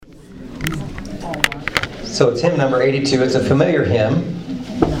So it's hymn number 82. It's a familiar hymn.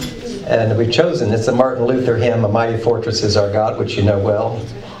 And we've chosen, it's a Martin Luther hymn, A Mighty Fortress is Our God, which you know well.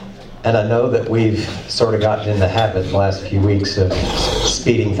 And I know that we've sort of gotten in the habit in the last few weeks of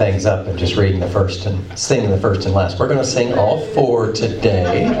speeding things up and just reading the first and singing the first and last. We're going to sing all four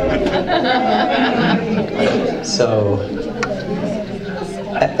today. So,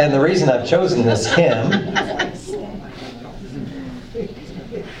 and the reason I've chosen this hymn,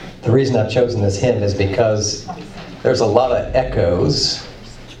 is because there's a lot of echoes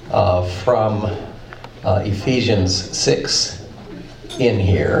from Ephesians 6 in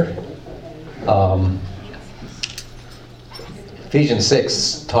here. Ephesians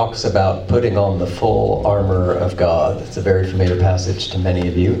 6 talks about putting on the full armor of God. It's a very familiar passage to many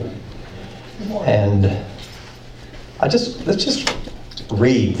of you. And let's just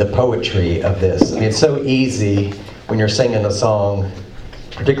read the poetry of this. I mean, it's so easy when you're singing a song,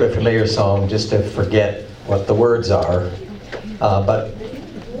 particularly a familiar song, just to forget what the words are. But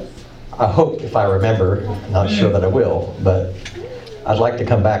I hope, if I remember, not sure that I will, but I'd like to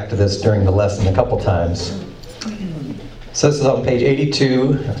come back to this during the lesson a couple times. So this is on page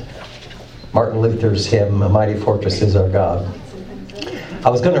 82, Martin Luther's hymn, A Mighty Fortress is Our God. I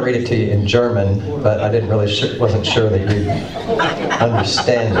was going to read it to you in German, but I wasn't sure that you'd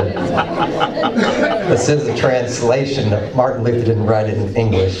understand it. This is a translation. Martin Luther didn't write it in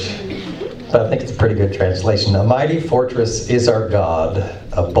English, but I think it's a pretty good translation. A mighty fortress is our God,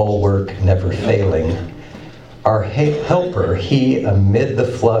 a bulwark never failing. Our helper, he amid the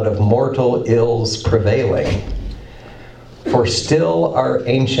flood of mortal ills prevailing. For still our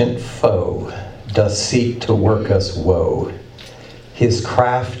ancient foe doth seek to work us woe. His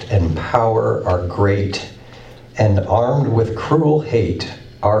craft and power are great, and armed with cruel hate,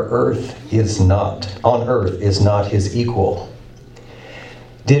 on earth is not his equal.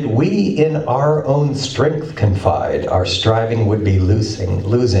 Did we in our own strength confide, our striving would be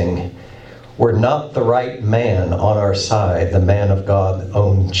losing. Were not the right man on our side, the man of God's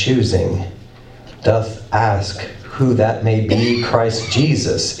own choosing. Doth ask who that may be, Christ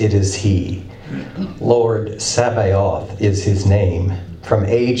Jesus, it is he. Lord Sabaoth is his name, from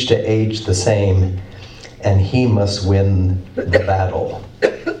age to age the same, and he must win the battle.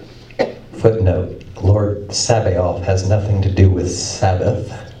 Footnote, Lord Sabaoth has nothing to do with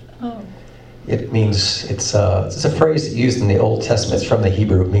Sabbath. It means, it's a phrase used in the Old Testament. It's from the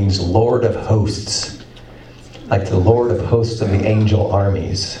Hebrew. It means Lord of hosts, like the Lord of hosts of the angel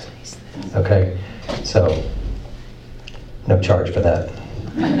armies. Okay, so no charge for that.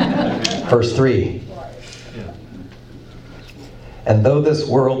 Verse 3. And though this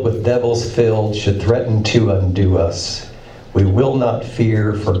world with devils filled should threaten to undo us, we will not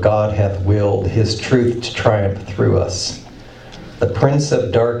fear, for God hath willed his truth to triumph through us. The prince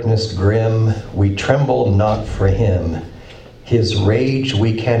of darkness grim, we tremble not for him. His rage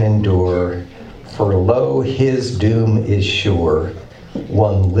we can endure, for lo, his doom is sure.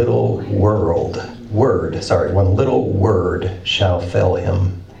 One little word shall fell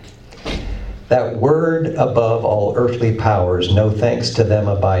him. That word above all earthly powers, no thanks to them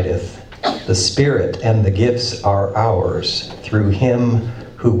abideth. The Spirit and the gifts are ours, through him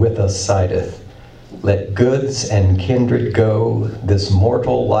who with us sideth. Let goods and kindred go, this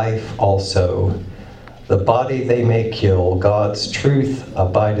mortal life also. The body they may kill, God's truth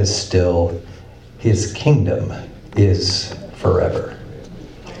abideth still. His kingdom is forever.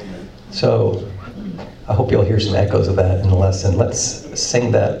 So, I hope you'll hear some echoes of that in the lesson. Let's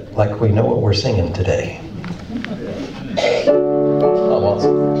sing that like we know what we're singing today. Almost.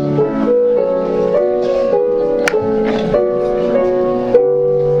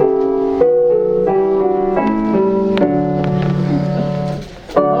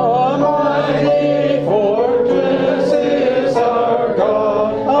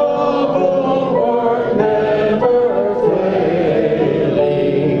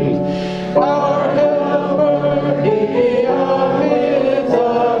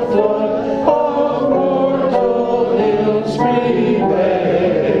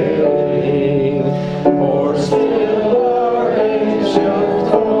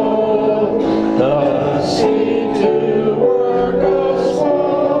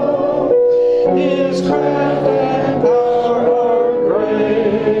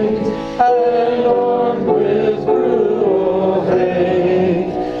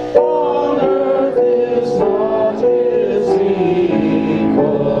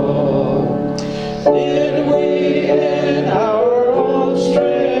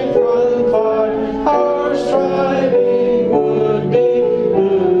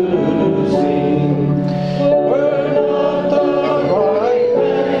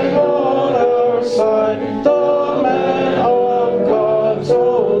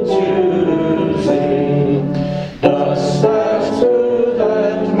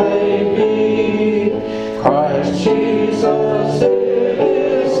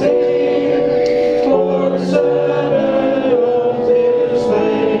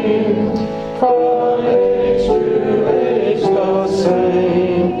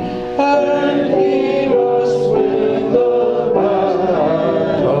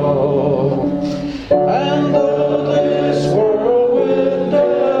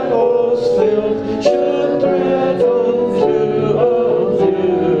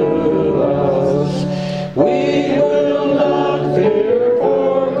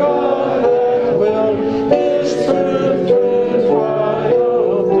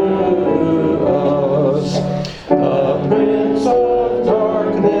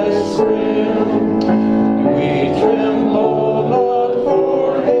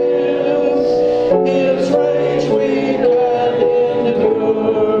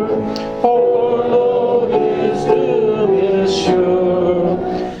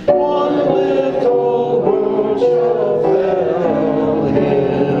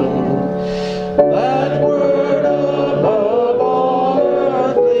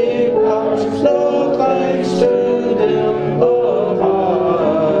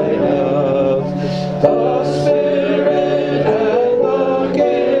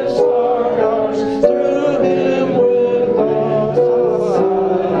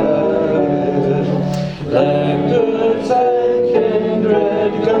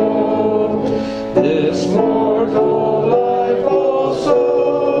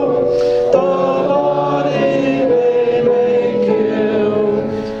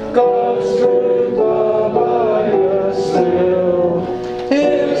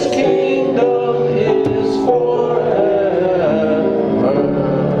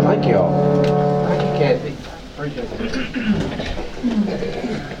 Thank you all. Thank you, Kathy. Appreciate it.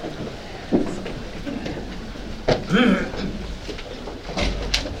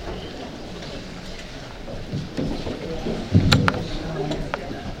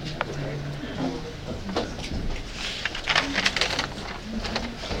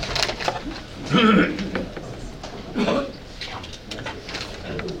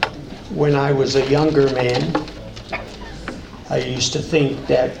 When I was a younger man, I used to think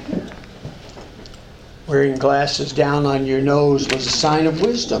that wearing glasses down on your nose was a sign of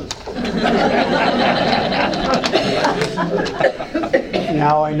wisdom.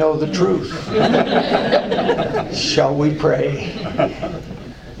 Now I know the truth. Shall we pray?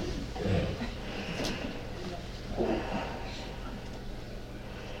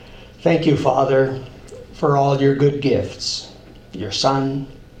 Thank you, Father, for all your good gifts, your Son,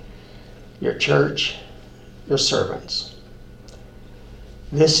 your church, your servants.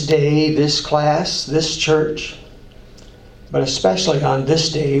 This day, this class, this church, but especially on this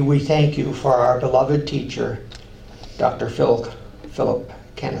day, we thank you for our beloved teacher, Dr. Philip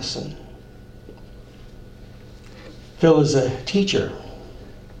Kenneson. Phil is a teacher.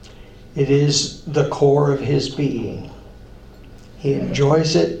 It is the core of his being. He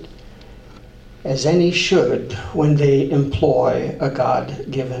enjoys it as any should when they employ a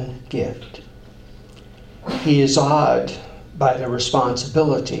God-given gift. He is awed by the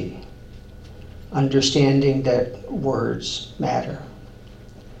responsibility, understanding that words matter.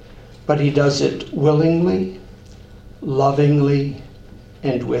 But he does it willingly, lovingly,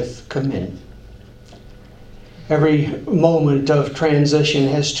 and with commitment. Every moment of transition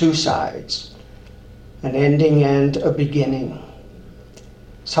has two sides, an ending and a beginning.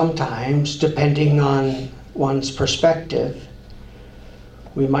 Sometimes, depending on one's perspective,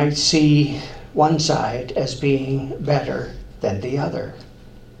 we might see one side as being better than the other.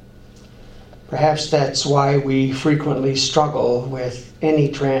 Perhaps that's why we frequently struggle with any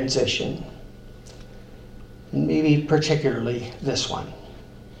transition, and maybe particularly this one.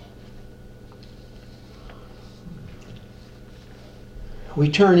 We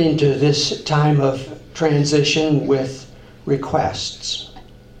turn into this time of transition with requests.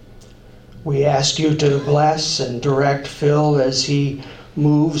 We ask you to bless and direct Phil as he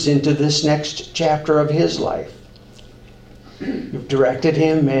moves into this next chapter of his life. You've directed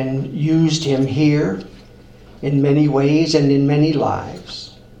him and used him here in many ways and in many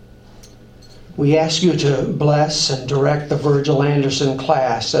lives. We ask you to bless and direct the Virgil Anderson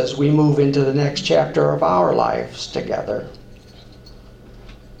class as we move into the next chapter of our lives together.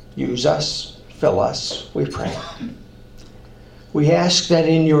 Use us, fill us, we pray. We ask that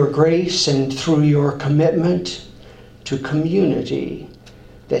in your grace and through your commitment to community,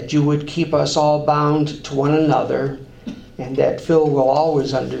 that you would keep us all bound to one another, and that Phil will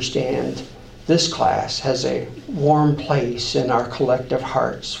always understand this class has a warm place in our collective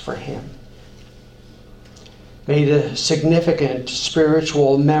hearts for him. May the significant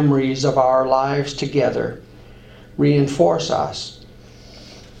spiritual memories of our lives together reinforce us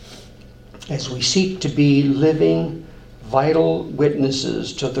as we seek to be living, vital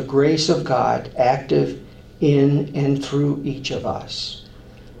witnesses to the grace of God active in and through each of us.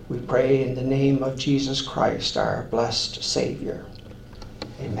 We pray in the name of Jesus Christ, our blessed Savior.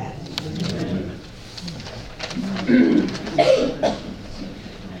 Amen.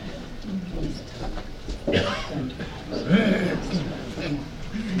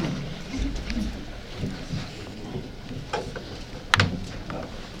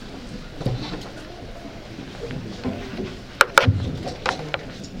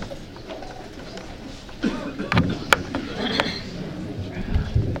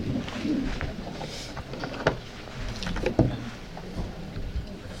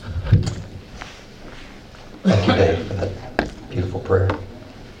 Thank you, Dave, for that beautiful prayer.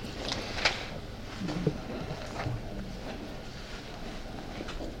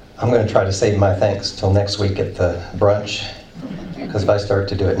 I'm going to try to save my thanks till next week at the brunch, because if I start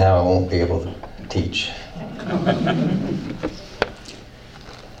to do it now, I won't be able to teach. It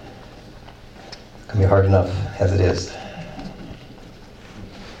can be hard enough as it is.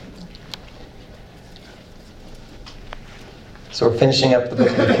 So we're finishing up the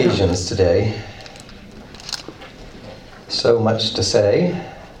book of Ephesians today. So much to say.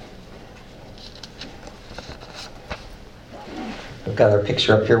 We've got our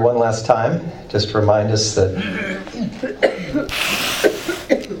picture up here one last time, just to remind us that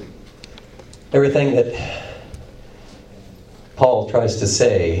everything that Paul tries to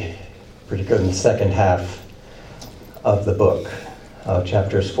say, particularly in the second half of the book,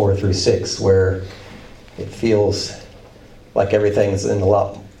 chapters 4 through 6, where it feels like everything's in a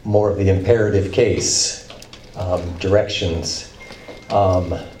lot more of the imperative case, directions,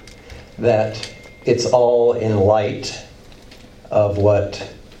 that it's all in light of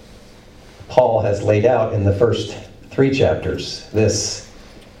what Paul has laid out in the first 3 chapters, this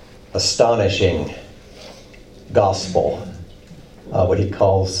astonishing gospel, what he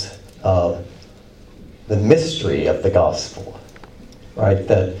calls the mystery of the gospel, right?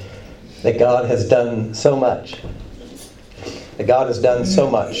 That God has done so much. That God has done so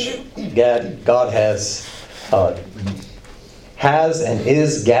much. God has and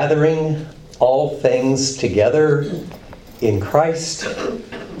is gathering all things together in Christ.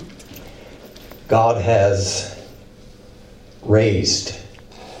 God has raised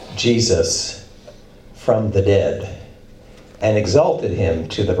Jesus from the dead and exalted him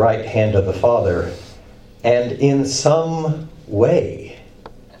to the right hand of the Father. And in some way,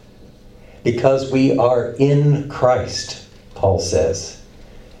 because we are in Christ, Paul says,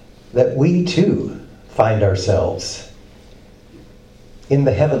 that we too find ourselves in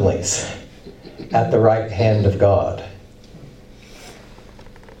the heavenlies at the right hand of God.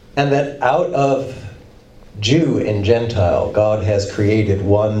 And that out of Jew and Gentile, God has created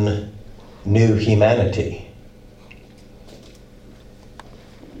one new humanity.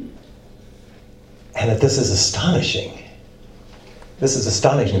 And that this is astonishing. This is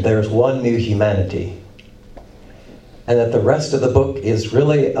astonishing. There is one new humanity. And that the rest of the book is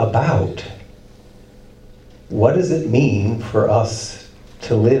really about what does it mean for us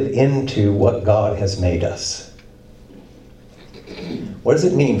to live into what God has made us? What does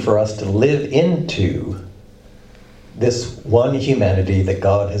it mean for us to live into this one humanity that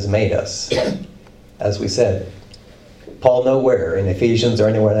God has made us? As we said, Paul nowhere in Ephesians or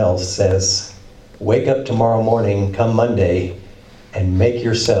anyone else says, wake up tomorrow morning, come Monday, and make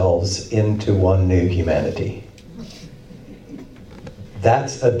yourselves into one new humanity.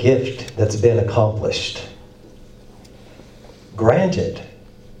 That's a gift that's been accomplished. Granted,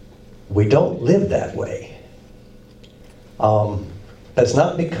 we don't live that way. But it's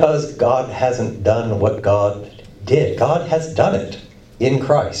not because God hasn't done what God did. God has done it in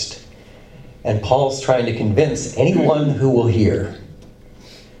Christ. And Paul's trying to convince anyone who will hear,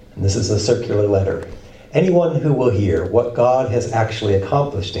 and this is a circular letter, anyone who will hear what God has actually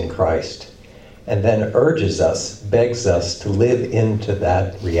accomplished in Christ, and then urges us, begs us to live into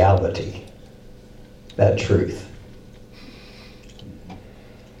that reality, that truth.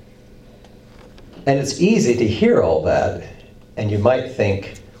 And it's easy to hear all that, and you might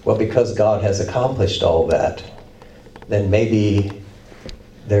think, well, because God has accomplished all that, then maybe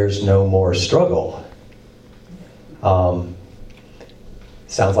there's no more struggle.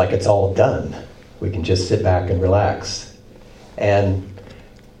 Sounds like it's all done. We can just sit back and relax. And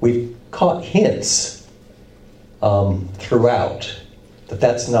we've caught hints throughout that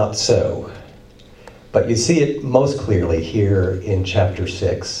that's not so. But you see it most clearly here in chapter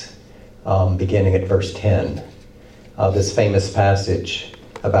 6, beginning at verse 10. This famous passage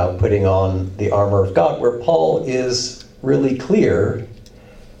about putting on the armor of God, where Paul is really clear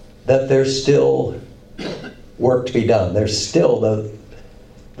that there's still work to be done. There's still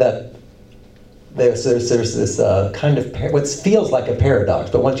there's this kind of what feels like a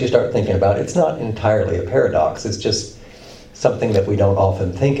paradox, but once you start thinking about it, it's not entirely a paradox. It's just something that we don't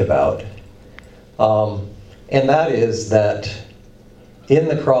often think about. And that is that in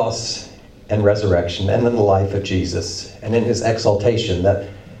the cross and resurrection and in the life of Jesus and in his exaltation, that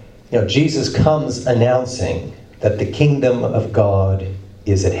Jesus comes announcing that the kingdom of God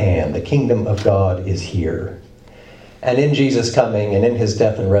is at hand. The kingdom of God is here. And in Jesus' coming and in his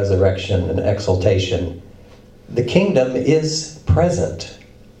death and resurrection and exaltation, the kingdom is present.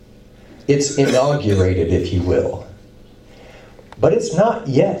 It's inaugurated, if you will. But it's not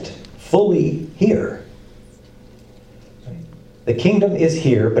yet fully here. The kingdom is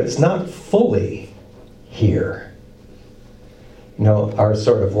here, but it's not fully here. Our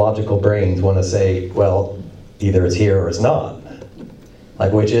sort of logical brains want to say, well, either it's here or it's not.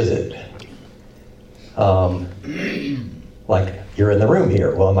 Like, which is it? Like, you're in the room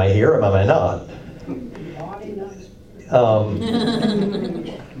here. Well, am I here or am I not?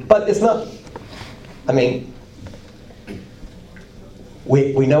 But it's not,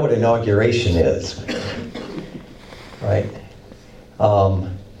 we know what inauguration is, right?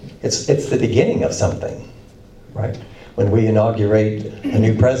 It's the beginning of something, right? When we inaugurate a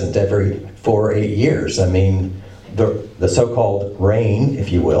new president every 4 or 8 years, the so-called reign,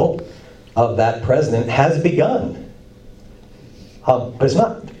 if you will, of that president has begun. But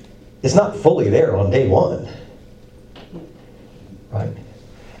it's not fully there on day one, right?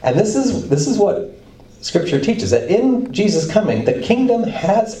 And this is what Scripture teaches that in Jesus' coming, the kingdom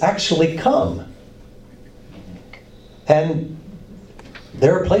has actually come. And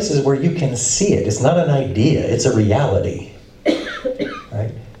there are places where you can see it. It's not an idea, it's a reality.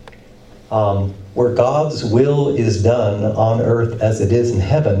 Right? Where God's will is done on earth as it is in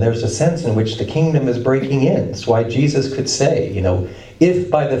heaven, there's a sense in which the kingdom is breaking in. That's why Jesus could say,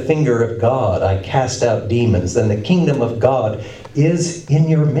 if by the finger of God I cast out demons, then the kingdom of God is in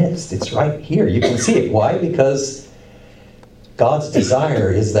your midst. It's right here. You can see it. Why? Because God's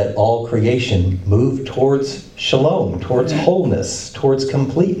desire is that all creation move towards shalom, towards wholeness, towards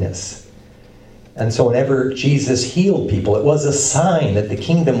completeness. And so whenever Jesus healed people, it was a sign that the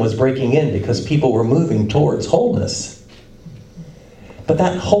kingdom was breaking in because people were moving towards wholeness. But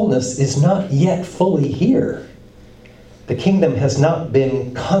that wholeness is not yet fully here. The kingdom has not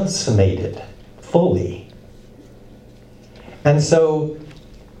been consummated fully. And so,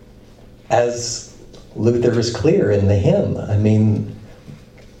 as Luther is clear in the hymn,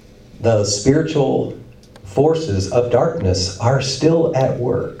 the spiritual forces of darkness are still at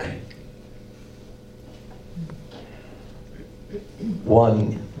work.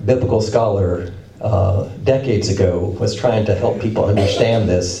 One biblical scholar decades ago was trying to help people understand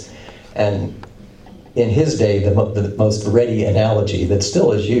this, and in his day, the most ready analogy that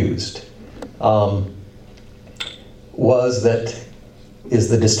still is used is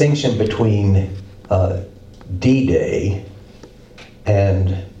the distinction between D-Day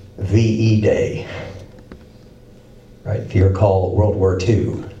and VE Day. Right? If you recall World War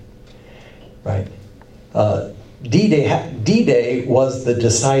II, right? D-Day was the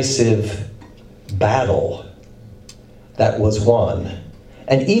decisive battle that was won.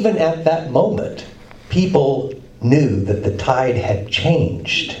 And even at that moment, people knew that the tide had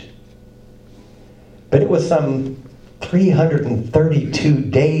changed. But it was some 332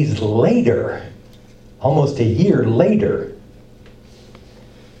 days later, almost a year later,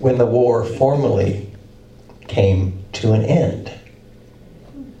 when the war formally came to an end.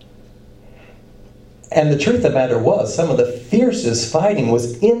 And the truth of the matter was, some of the fiercest fighting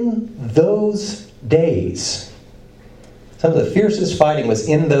was in those days. Some of the fiercest fighting was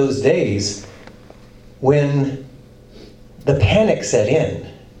in those days when the panic set in.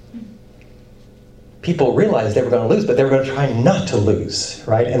 People realized they were going to lose, but they were going to try not to lose,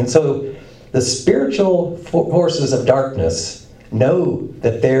 right? And so the spiritual forces of darkness know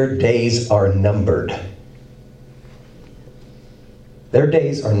that their days are numbered. Their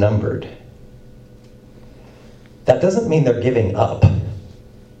days are numbered. That doesn't mean they're giving up.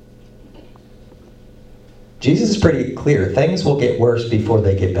 Jesus is pretty clear. Things will get worse before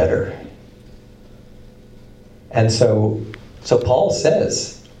they get better. And so Paul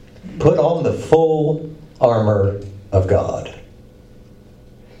says, put on the full armor of God.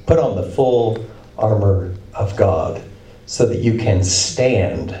 Put on the full armor of God so that you can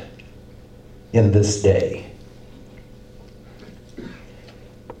stand in this day.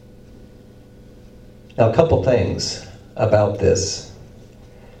 Now, a couple things about this.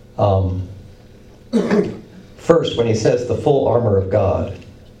 First, when he says the full armor of God,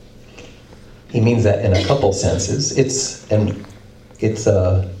 he means that in a couple senses. It's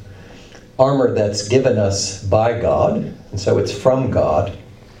a armor that's given us by God, and so it's from God.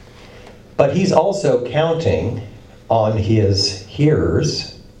 But he's also counting on his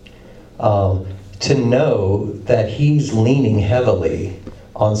hearers to know that he's leaning heavily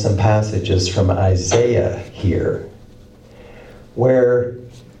on some passages from Isaiah here, where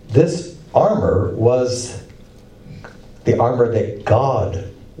this armor was the armor that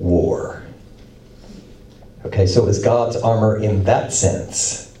God wore. Okay, so it was God's armor in that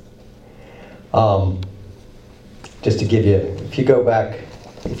sense. Just to give you, if you go back,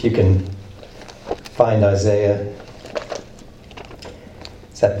 if you can find Isaiah,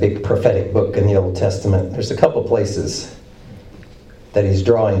 it's that big prophetic book in the Old Testament. There's a couple places that he's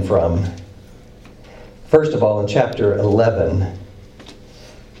drawing from. First of all, in chapter 11,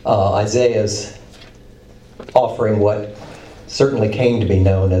 Isaiah's offering what certainly came to be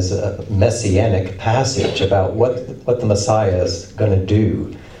known as a messianic passage about what the Messiah is going to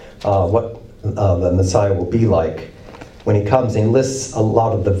do, what the Messiah will be like when he comes. He lists a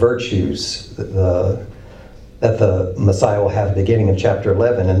lot of the virtues that the Messiah will have at the beginning of chapter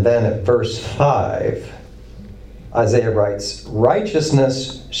 11. And then at verse 5, Isaiah writes,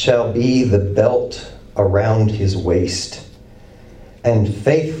 "Righteousness shall be the belt around his waist, and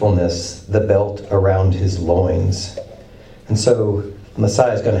faithfulness the belt around his loins." And so the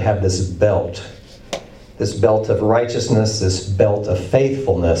Messiah is going to have this belt of righteousness, this belt of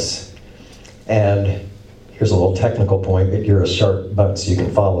faithfulness. And here's a little technical point, but you're a sharp butt, so you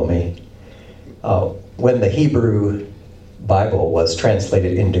can follow me. when the Hebrew Bible was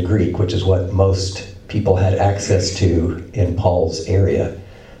translated into Greek, which is what most people had access to in Paul's area,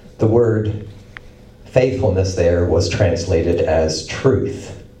 the word faithfulness there was translated as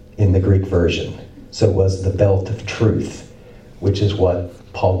truth in the Greek version. So it was the belt of truth, which is what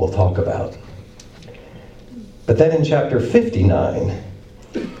Paul will talk about. But then in chapter 59,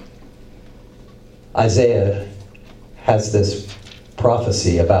 Isaiah has this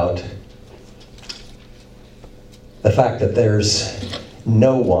prophecy about the fact that there's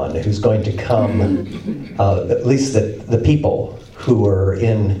no one who's going to come, at least the people who were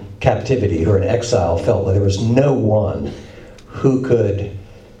in captivity, who were in exile, felt that there was no one who could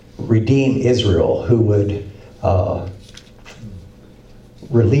redeem Israel, who would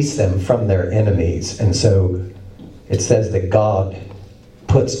release them from their enemies. And so it says that God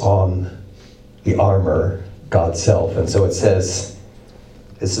puts on the armor, God's self. And so it says,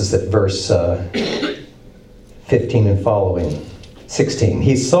 this is at verse 15 and following, 16.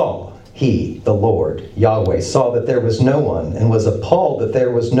 He, the Lord, Yahweh, saw that there was no one and was appalled that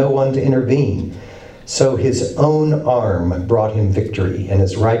there was no one to intervene. So his own arm brought him victory, and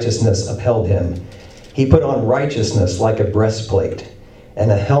his righteousness upheld him. He put on righteousness like a breastplate,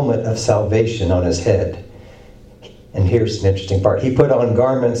 and a helmet of salvation on his head. And here's an interesting part. He put on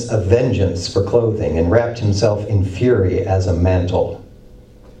garments of vengeance for clothing, and wrapped himself in fury as a mantle.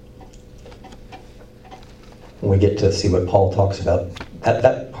 When we get to see what Paul talks about,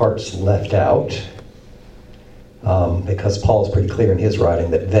 that part's left out, because Paul's pretty clear in his writing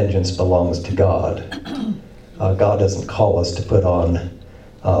that vengeance belongs to God. God doesn't call us to put on,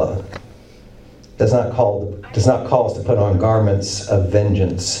 does not call us to put on garments of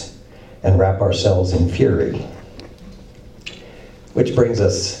vengeance and wrap ourselves in fury. Which brings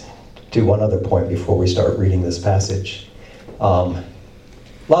us to one other point before we start reading this passage.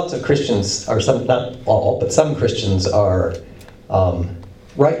 Lots of Christians, or some, not all, but some Christians are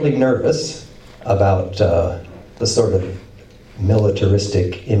rightly nervous about the sort of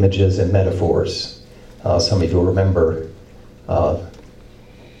militaristic images and metaphors. Some of you will remember a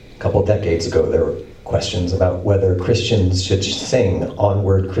couple decades ago there were questions about whether Christians should sing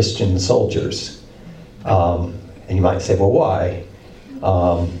 "Onward, Christian Soldiers." And you might say, well, why?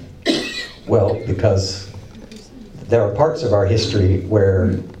 Well, because there are parts of our history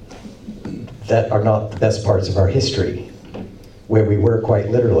where that are not the best parts of our history, where we were quite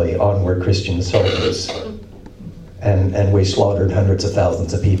literally onward Christian soldiers, and we slaughtered hundreds of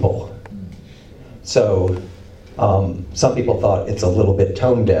thousands of people. So some people thought it's a little bit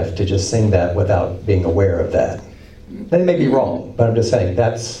tone deaf to just sing that without being aware of that. They may be wrong, but I'm just saying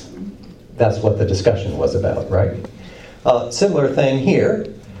that's what the discussion was about, right? Similar thing here.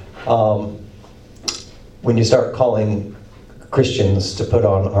 When you start calling Christians to put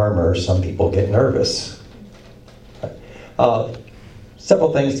on armor, some people get nervous.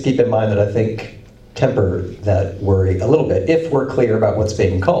 Several things to keep in mind that I think temper that worry a little bit, if we're clear about what's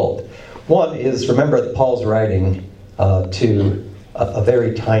being called. One is, remember that Paul's writing to a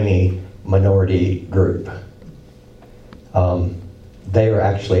very tiny minority group. They are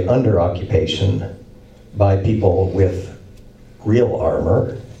actually under occupation by people with real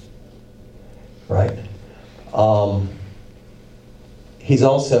armor, right? He's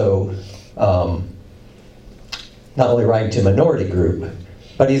also not only writing to a minority group,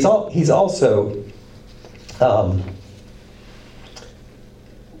 but he's also,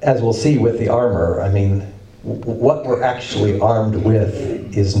 as we'll see with the armor, I mean, what we're actually armed with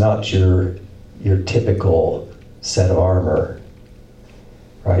is not your typical set of armor,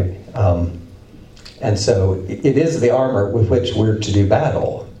 right? And so it is the armor with which we're to do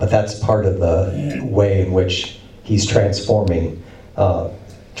battle, but that's part of the way in which he's transforming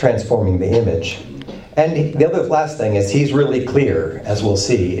the image. And the other last thing is he's really clear, as we'll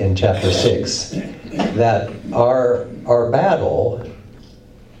see in chapter 6, that our battle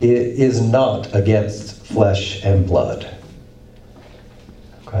is not against flesh and blood.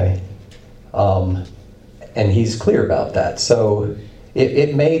 Okay? And he's clear about that. So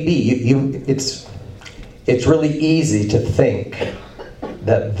it may be, it's really easy to think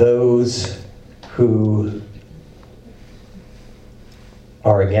that those who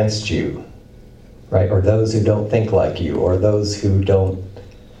are against you, right, or those who don't think like you, or those who don't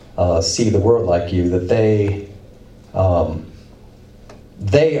see the world like you, that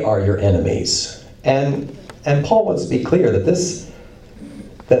they are your enemies. And Paul wants to be clear that this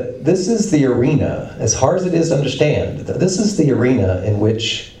is the arena, as hard as it is to understand, that this is the arena in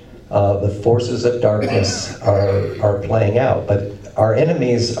which the forces of darkness are playing out. But our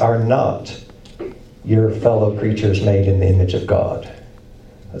enemies are not your fellow creatures made in the image of God.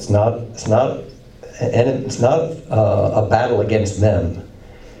 It's not and it's not a battle against them.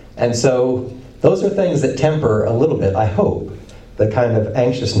 And so those are things that temper a little bit, I hope, the kind of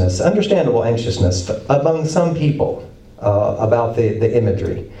anxiousness, understandable anxiousness among some people about the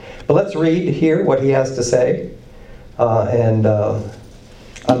imagery. But let's read here what he has to say and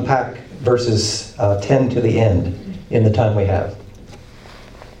unpack verses 10 to the end in the time we have.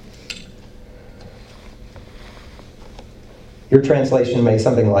 Your translation may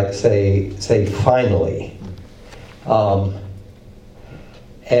something like say finally.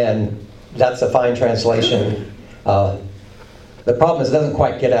 And that's a fine translation. The problem is it doesn't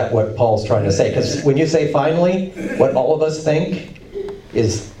quite get at what Paul's trying to say. Because when you say finally, what all of us think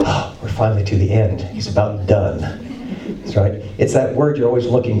is, we're finally to the end. He's about done. That's right. It's that word you're always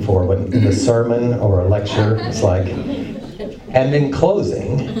looking for when in a sermon or a lecture. It's like, and in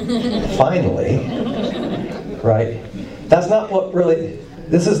closing, finally, right? That's not what really,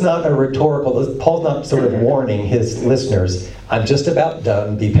 this is not a rhetorical, Paul's not sort of warning his listeners, I'm just about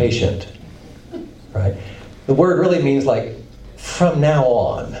done, be patient, right? The word really means like, from now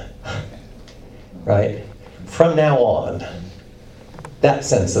on, right? From now on, that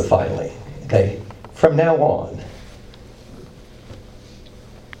sense of finally, okay? From now on.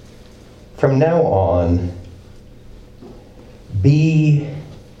 From now on, be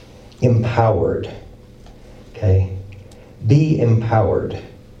empowered, okay? Be empowered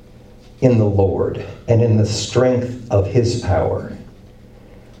in the Lord and in the strength of His power.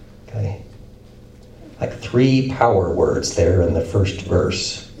 Okay? Like 3 power words there in the first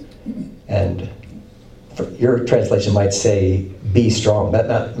verse. And your translation might say, be strong.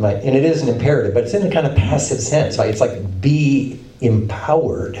 And it is an imperative, but it's in a kind of passive sense. Right? It's like, be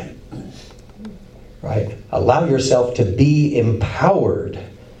empowered. Right? Allow yourself to be empowered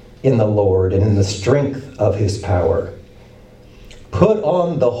in the Lord and in the strength of His power. Put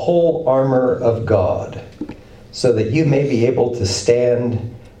on the whole armor of God, so that you may be able to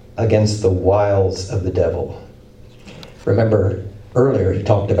stand against the wiles of the devil. Remember, earlier he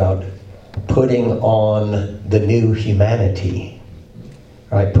talked about putting on the new humanity,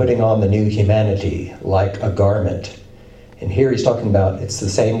 right? Putting on the new humanity like a garment. And here he's talking about, it's the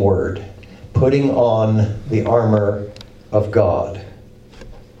same word, putting on the armor of God,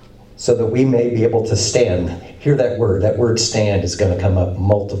 so that we may be able to stand. Hear that word. That word stand is going to come up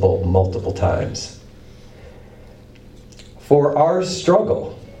multiple times. For our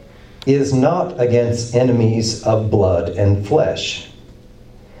struggle is not against enemies of blood and flesh,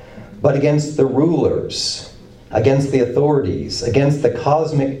 but against the rulers, against the authorities, against the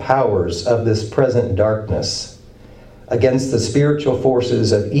cosmic powers of this present darkness, against the spiritual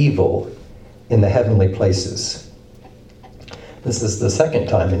forces of evil in the heavenly places. This is the second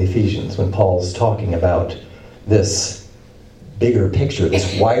time in Ephesians when Paul's talking about this bigger picture,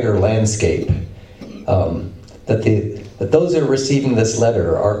 this wider landscape, that those who are receiving this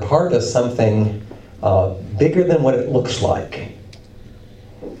letter are part of something bigger than what it looks like,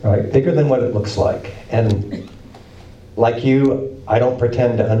 right? Bigger than what it looks like. And like you, I don't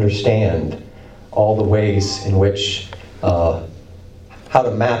pretend to understand all the ways in which, how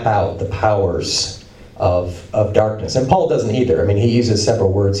to map out the powers of darkness. And Paul doesn't either. I mean, he uses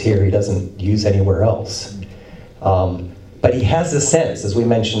several words here he doesn't use anywhere else. But he has a sense, as we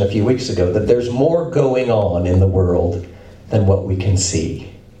mentioned a few weeks ago, that there's more going on in the world than what we can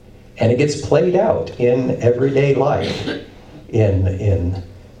see. And it gets played out in everyday life, in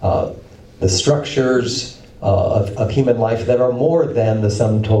the structures of human life that are more than the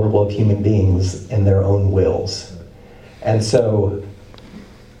sum total of human beings and their own wills. And so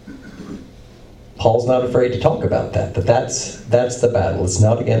Paul's not afraid to talk about that, that's the battle. It's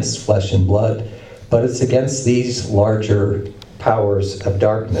not against flesh and blood, but it's against these larger powers of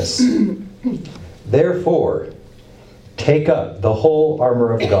darkness. Therefore, take up the whole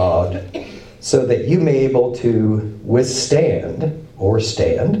armor of God, so that you may be able to withstand, or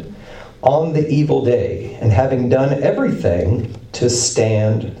stand, on the evil day, and having done everything, to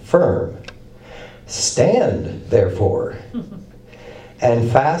stand firm. Stand, therefore,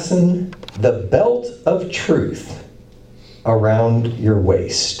 and fasten the belt of truth around your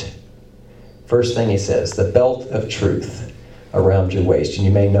waist. First thing he says, the belt of truth around your waist. And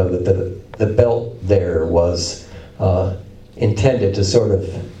you may know that the belt there was intended to sort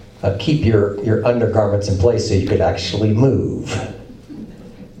of keep your undergarments in place so you could actually move,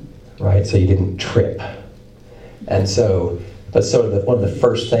 right? So you didn't trip. And so, but sort of one of the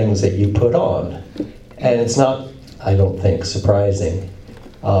first things that you put on. And it's not, I don't think, surprising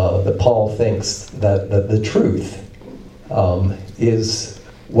that Paul thinks that the truth is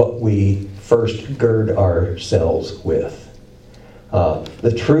what we first gird ourselves with.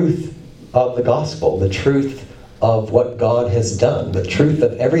 The truth of the gospel, the truth of what God has done, the truth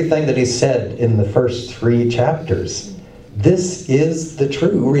of everything that he said in the first 3 chapters. This is the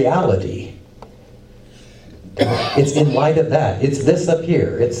true reality. It's in light of that. It's this up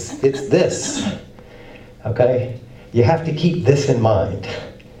here. It's this. Okay? You have to keep this in mind.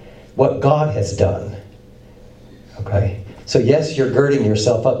 What God has done. Okay? So yes, you're girding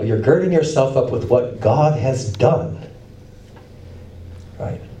yourself up, but you're girding yourself up with what God has done.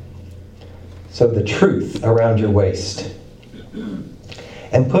 Right? So the truth around your waist.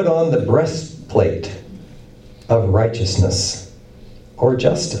 And put on the breastplate of righteousness or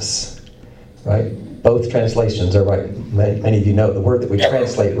justice. Right? Both translations are right. Many of you know the word that we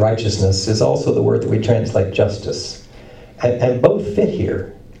translate righteousness is also the word that we translate justice. And both fit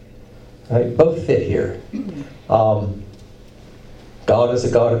here. Right? Both fit here. God is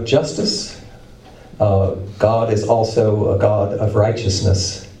a God of justice. God is also a God of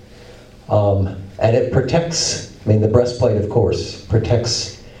righteousness. And it protects, the breastplate, of course,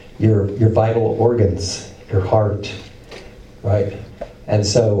 protects your vital organs, your heart, right? And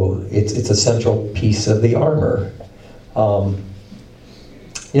so it's a central piece of the armor.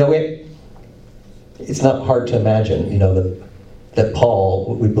 It's not hard to imagine, that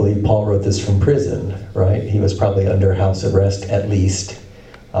Paul, we believe Paul wrote this from prison, right? He was probably under house arrest at least.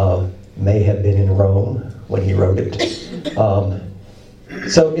 May have been in Rome when he wrote it.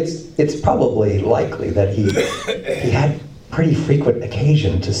 So it's probably likely that he had pretty frequent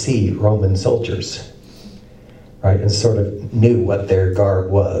occasion to see Roman soldiers, right? And sort of knew what their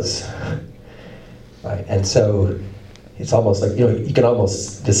garb was, right? And so it's almost like, you can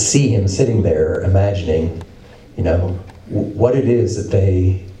almost just see him sitting there imagining, what it is that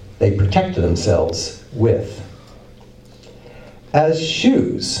they protect themselves with. As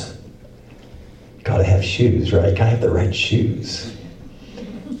shoes, gotta have shoes, right? Gotta have the right shoes.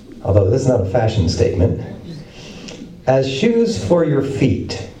 Although this is not a fashion statement. As shoes for your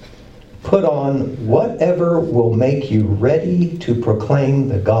feet, put on whatever will make you ready to proclaim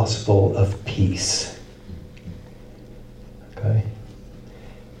the gospel of peace. Okay?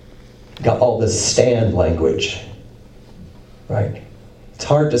 Got all this stand language, right? It's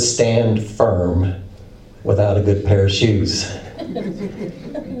hard to stand firm without a good pair of shoes,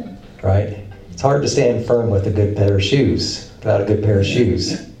 right? It's hard to stand firm with a good pair of shoes, without a good pair of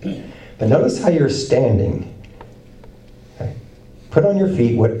shoes. But notice how you're standing. Okay? Put on your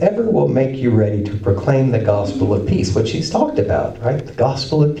feet whatever will make you ready to proclaim the gospel of peace, which he's talked about, right? The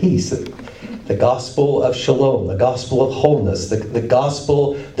gospel of peace, the gospel of shalom, the gospel of wholeness, the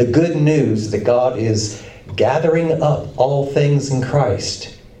gospel, the good news that God is gathering up all things in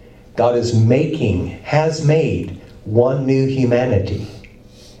Christ. God has made one new humanity.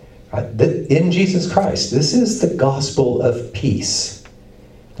 Right? In Jesus Christ. This is the gospel of peace.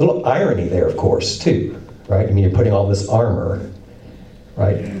 A little irony there, of course, too. Right? You're putting all this armor,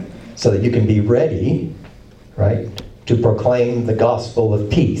 right? So that you can be ready, right, to proclaim the gospel of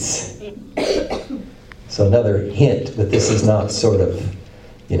peace. So another hint that this is not sort of,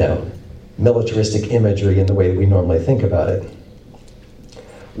 militaristic imagery in the way that we normally think about it.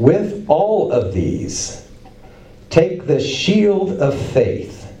 With all of these, take the shield of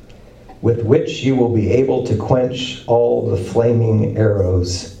faith, with which you will be able to quench all the flaming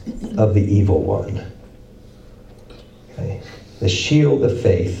arrows of the evil one. Okay. The shield of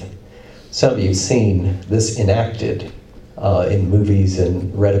faith. Some of you have seen this enacted in movies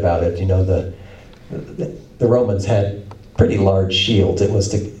and read about it. The Romans had pretty large shields. It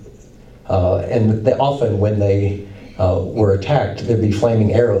was and often when they were attacked, there'd be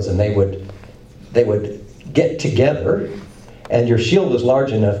flaming arrows, and they would get together, and your shield was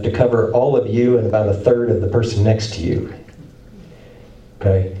large enough to cover all of you and about a third of the person next to you.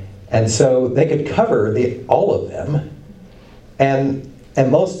 Okay, and so they could cover all of them, and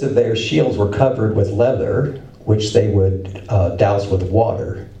most of their shields were covered with leather, which they would douse with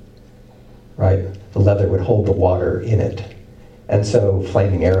water. Right, the leather would hold the water in it, and so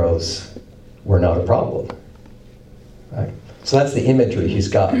flaming arrows were not a problem. Right, so that's the imagery he's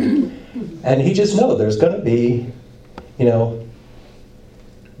got, and he just knows there's going to be,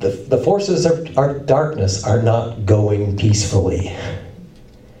 the forces of our darkness are not going peacefully.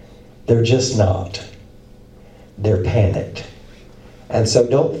 They're just not. They're panicked. And so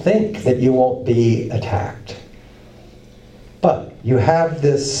don't think that you won't be attacked. But you have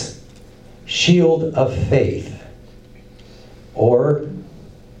this shield of faith,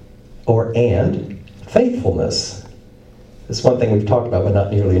 and faithfulness. This is one thing we've talked about, but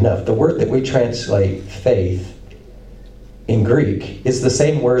not nearly enough. The word that we translate faith in Greek is the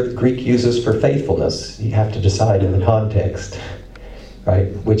same word Greek uses for faithfulness. You have to decide in the context. right?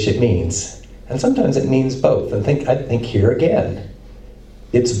 Which it means. And sometimes it means both. And I think here again,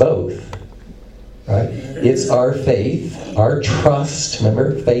 it's both, right? It's our faith, our trust.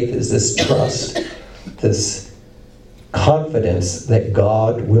 Remember, faith is this trust, this confidence that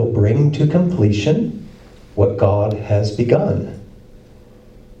God will bring to completion what God has begun,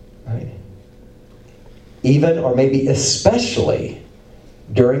 right? Even, or maybe especially,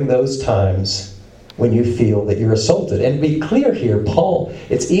 during those times when you feel that you're assaulted. And to be clear here, Paul,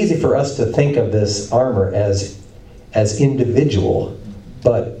 it's easy for us to think of this armor as individual,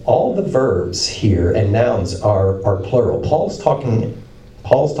 but all the verbs here and nouns are plural. Paul's talking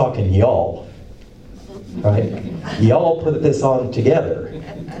y'all, right? Y'all put this on together,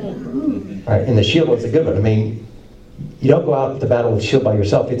 right? And the shield was a good one. I mean, you don't go out to battle with a shield by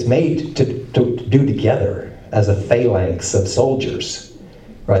yourself. It's made to do together as a phalanx of soldiers,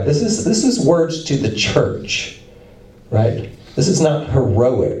 right? This is words to the church, right? This is not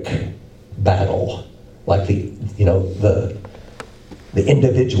heroic battle like the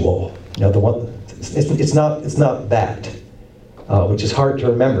individual, the one. It's not that, which is hard to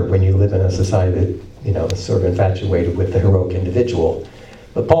remember when you live in a society that is sort of infatuated with the heroic individual.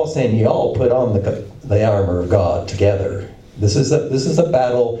 But Paul's saying you all put on the armor of God together. This is a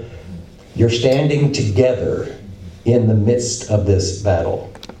battle. You're standing together in the midst of this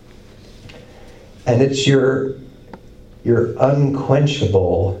battle, and it's your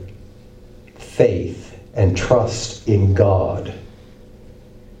unquenchable faith and trust in God.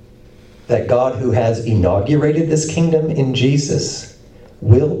 That God, who has inaugurated this kingdom in Jesus,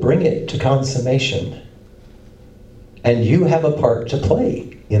 will bring it to consummation. And you have a part to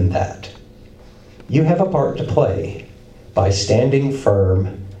play in that. You have a part to play by standing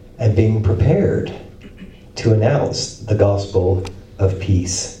firm and being prepared to announce the gospel of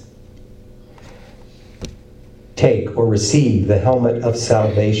peace. Take or receive the helmet of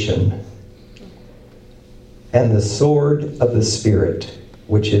salvation and the sword of the Spirit,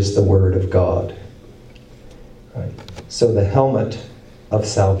 which is the Word of God. Right. So the helmet of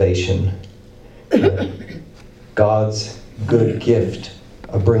salvation, God's good gift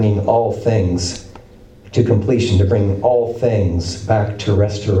of bringing all things to completion, to bring all things back to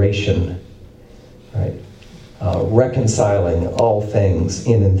restoration, right? Reconciling all things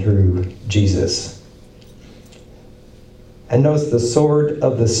in and through Jesus. And notice the sword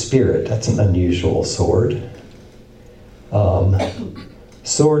of the Spirit. That's an unusual sword.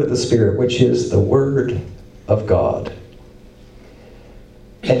 Sword of the Spirit, which is the Word of God.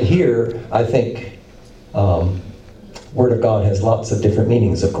 And here, I think, Word of God has lots of different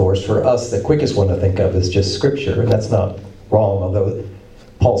meanings, of course. For us, the quickest one to think of is just Scripture, and that's not wrong, although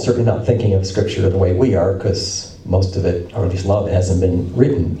Paul's certainly not thinking of Scripture the way we are, because most of it, or at least a lot of it, hasn't been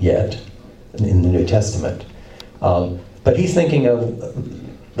written yet in the New Testament. But he's thinking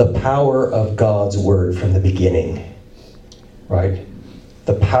of the power of God's Word from the beginning, right?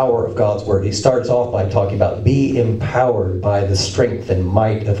 The power of God's Word. He starts off by talking about be empowered by the strength and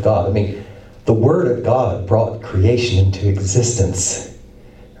might of God. I mean, the Word of God brought creation into existence,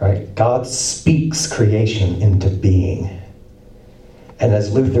 right? God speaks creation into being. And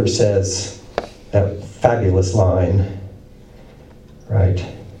as Luther says, that fabulous line, right?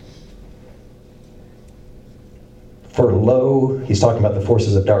 For lo, he's talking about the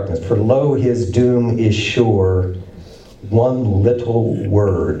forces of darkness, for lo, his doom is sure, one little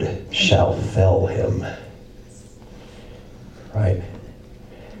word shall fell him. Right?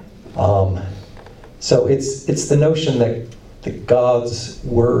 So it's the notion that God's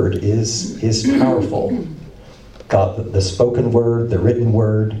word is powerful. God, the spoken word, the written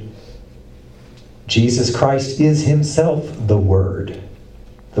word. Jesus Christ is himself the Word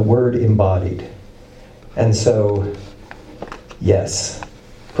embodied. And so, yes,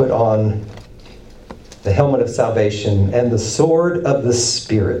 put on the helmet of salvation and the sword of the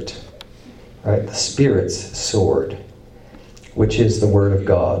Spirit, right? The Spirit's sword, which is the Word of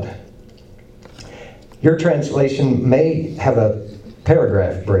God. Your translation may have a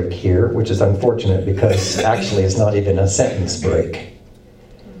paragraph break here, which is unfortunate because actually it's not even a sentence break.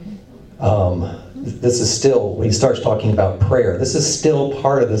 This is still, when he starts talking about prayer, this is still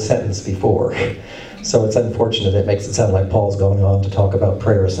part of the sentence before. So it's unfortunate. It makes it sound like Paul's going on to talk about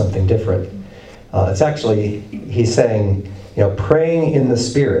prayer or something different. It's actually, he's saying, praying in the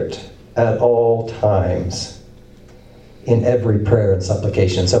Spirit at all times, in every prayer and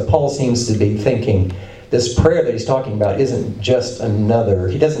supplication. So Paul seems to be thinking this prayer that he's talking about isn't just another,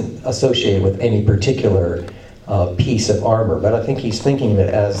 he doesn't associate it with any particular piece of armor, but I think he's thinking of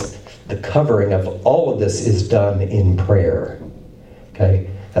it as the covering of all of this is done in prayer. Okay?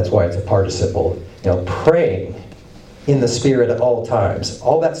 That's why it's a participle. Praying in the Spirit at all times.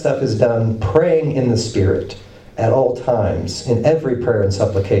 All that stuff is done praying in the Spirit at all times, in every prayer and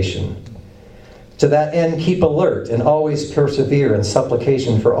supplication. To that end, keep alert and always persevere in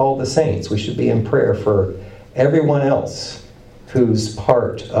supplication for all the saints. We should be in prayer for everyone else who's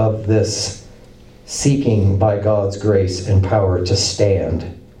part of this seeking by God's grace and power to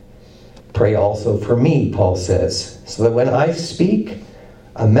stand. Pray also for me, Paul says, so that when I speak,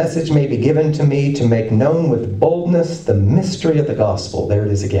 a message may be given to me to make known with boldness the mystery of the gospel. There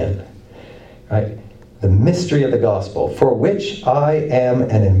it is again. Right? The mystery of the gospel, for which I am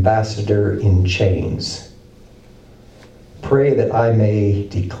an ambassador in chains. Pray that I may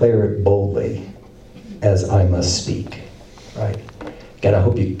declare it boldly as I must speak. Right? Again, I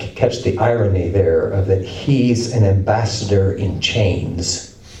hope you catch the irony there of that he's an ambassador in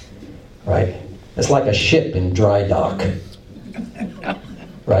chains. Right? It's like a ship in dry dock.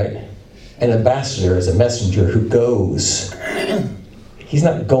 Right? An ambassador is a messenger who goes. He's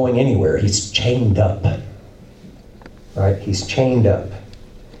not going anywhere. He's chained up. Right? He's chained up.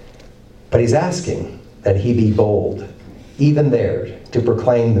 But he's asking that he be bold, even there, to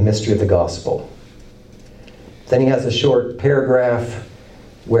proclaim the mystery of the gospel. Then he has a short paragraph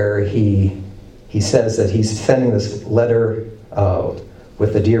where he says that he's sending this letter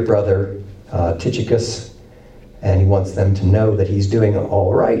with the dear brother Tychicus, and he wants them to know that he's doing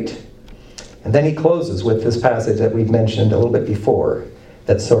all right. And then he closes with this passage that we've mentioned a little bit before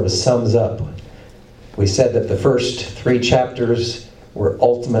that sort of sums up. We said that the first 3 chapters were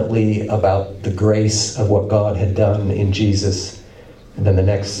ultimately about the grace of what God had done in Jesus. And then the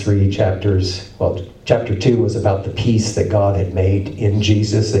next 3 chapters, well, chapter 2 was about the peace that God had made in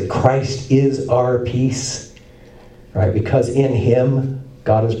Jesus, that Christ is our peace, right? Because in him,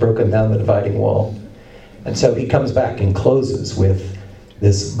 God has broken down the dividing wall. And so he comes back and closes with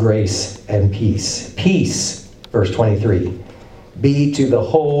this grace and peace. Peace, verse 23, be to the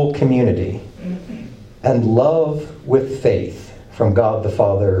whole community, and love with faith from God the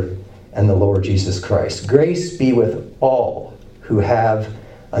Father and the Lord Jesus Christ. Grace be with all who have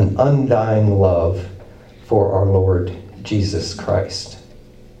an undying love for our Lord Jesus Christ.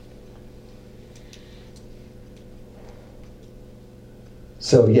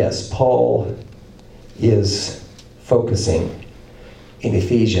 So yes, Paul is focusing in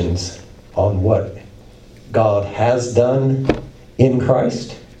Ephesians on what God has done in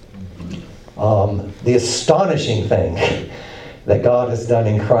Christ. The astonishing thing that God has done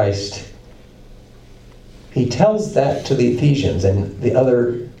in Christ, he tells that to the Ephesians and the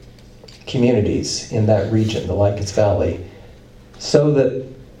other communities in that region, the Lycus Valley, so that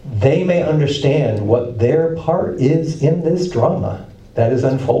they may understand what their part is in this drama that is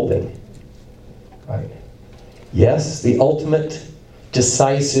unfolding. Right? Yes, the ultimate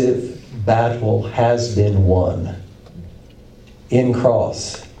decisive battle has been won in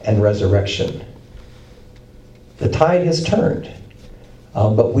cross and resurrection. The tide has turned,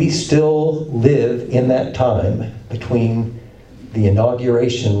 but we still live in that time between the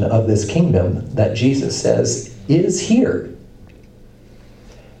inauguration of this kingdom that Jesus says is here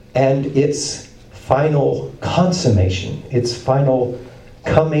and its final consummation, its final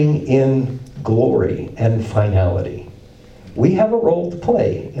coming in glory and finality. We have a role to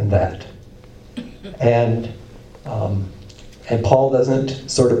play in that. And Paul doesn't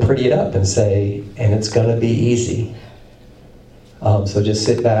sort of pretty it up and say, and it's going to be easy. So just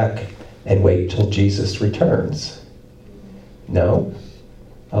sit back and wait till Jesus returns. No.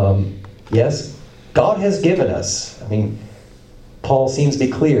 Yes, God has given us, Paul seems to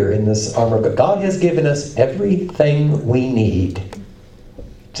be clear in this armor, but God has given us everything we need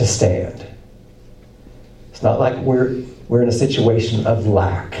to stand. It's not like we're in a situation of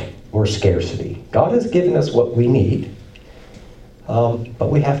lack or scarcity. God has given us what we need. But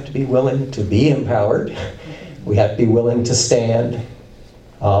we have to be willing to be empowered. We have to be willing to stand.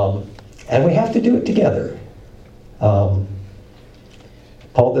 And we have to do it together. Paul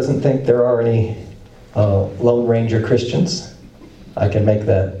doesn't think there are any Lone Ranger Christians. I can make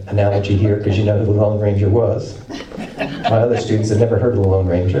that analogy here because you know who the Lone Ranger was. My other students have never heard of the Lone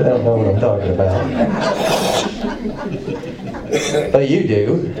Ranger. They don't know what I'm talking about. But you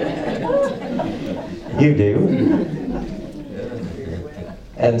do. You do.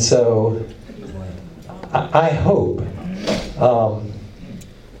 And so, I hope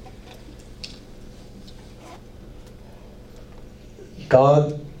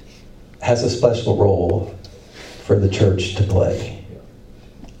God has a special role for the church to play.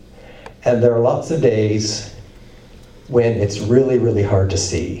 And there are lots of days when it's really, really hard to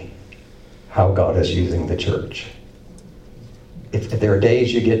see how God is using the church. if there are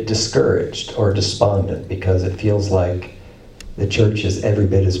days you get discouraged or despondent because it feels like the church is every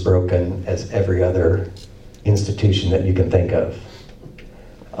bit as broken as every other institution that you can think of.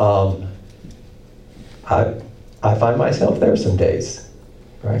 I find myself there some days,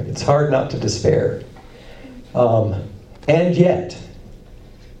 right? It's hard not to despair. And yet,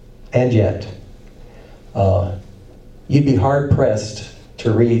 you'd be hard-pressed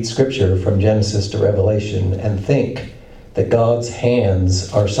to read Scripture from Genesis to Revelation and think that God's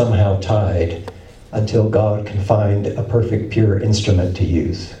hands are somehow tied until God can find a perfect, pure instrument to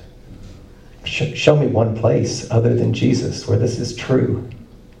use. Show me one place other than Jesus where this is true,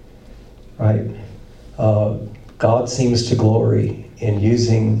 right? God seems to glory in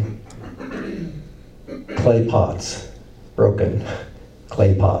using clay pots, broken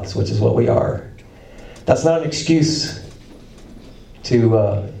clay pots, which is what we are. That's not an excuse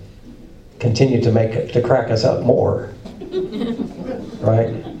to continue to crack us up more,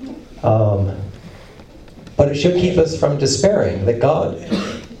 right? But it should keep us from despairing that God,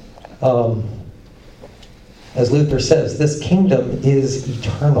 as Luther says, this kingdom is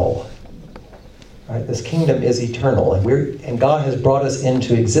eternal. Right? This kingdom is eternal, and God has brought us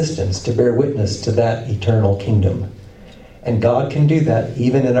into existence to bear witness to that eternal kingdom. And God can do that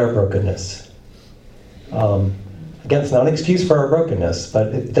even in our brokenness. Again, it's not an excuse for our brokenness,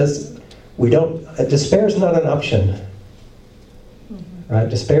 but despair is not an option. Right?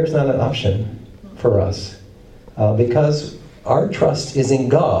 Despair is not an option for us. Because our trust is in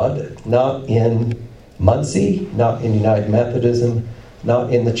God, not in Muncie, not in United Methodism,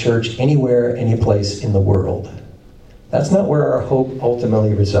 not in the church anywhere, any place in the world. That's not where our hope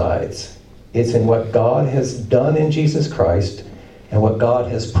ultimately resides. It's in what God has done in Jesus Christ and what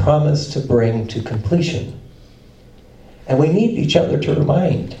God has promised to bring to completion. And we need each other to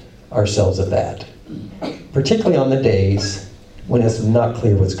remind ourselves of that, particularly on the days when it's not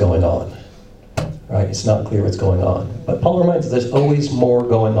clear what's going on. Right? It's not clear what's going on. But Paul reminds us there's always more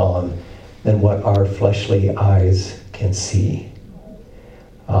going on than what our fleshly eyes can see.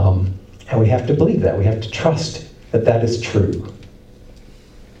 And we have to believe that. We have to trust that that is true.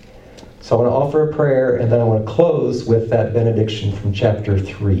 So I want to offer a prayer, and then I want to close with that benediction from chapter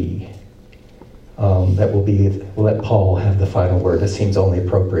 3. We'll let Paul have the final word. This seems only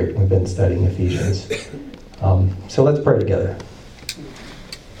appropriate. We've been studying Ephesians. So let's pray together.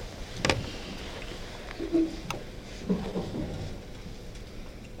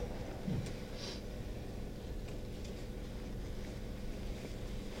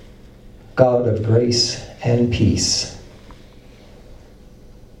 God of grace and peace,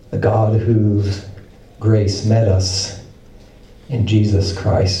 the God whose grace met us in Jesus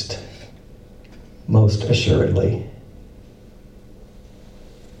Christ most assuredly,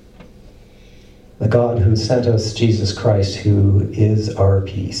 the God who sent us Jesus Christ, who is our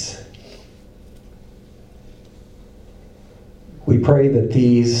peace. We pray that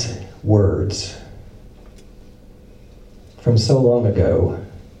these words from so long ago,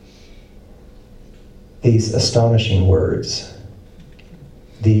 these astonishing words,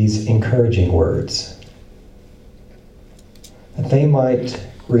 these encouraging words, that they might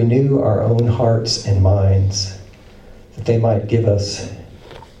renew our own hearts and minds, that they might give us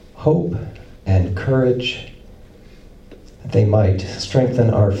hope and courage, that they might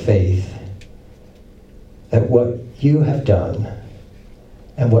strengthen our faith, that what you have done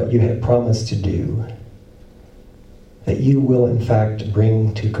and what you have promised to do, that you will in fact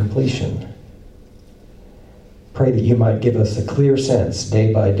bring to completion. Pray that you might give us a clear sense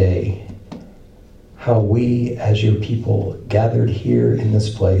day by day how we as your people gathered here in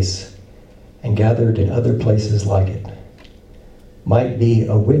this place and gathered in other places like it might be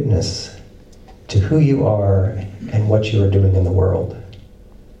a witness to who you are and what you are doing in the world.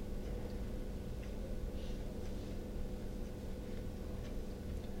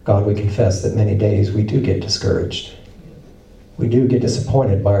 God, we confess that many days we do get discouraged. We do get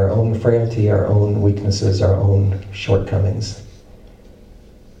disappointed by our own frailty, our own weaknesses, our own shortcomings.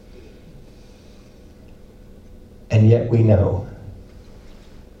 And yet we know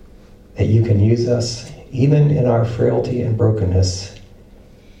that you can use us even in our frailty and brokenness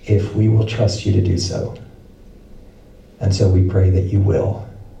if we will trust you to do so. And so we pray that you will.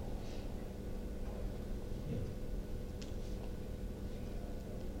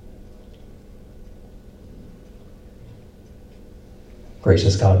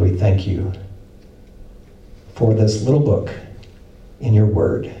 Gracious God, we thank you for this little book in your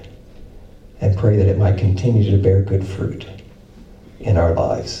word and pray that it might continue to bear good fruit in our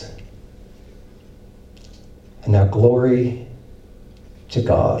lives. And now glory to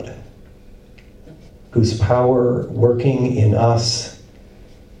God whose power working in us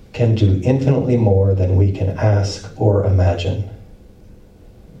can do infinitely more than we can ask or imagine.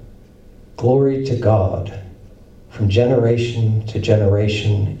 Glory to God from generation to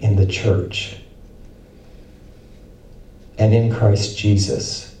generation in the church and in Christ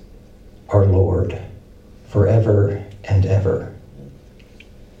Jesus, our Lord, forever and ever.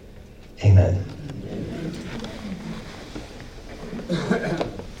 Amen.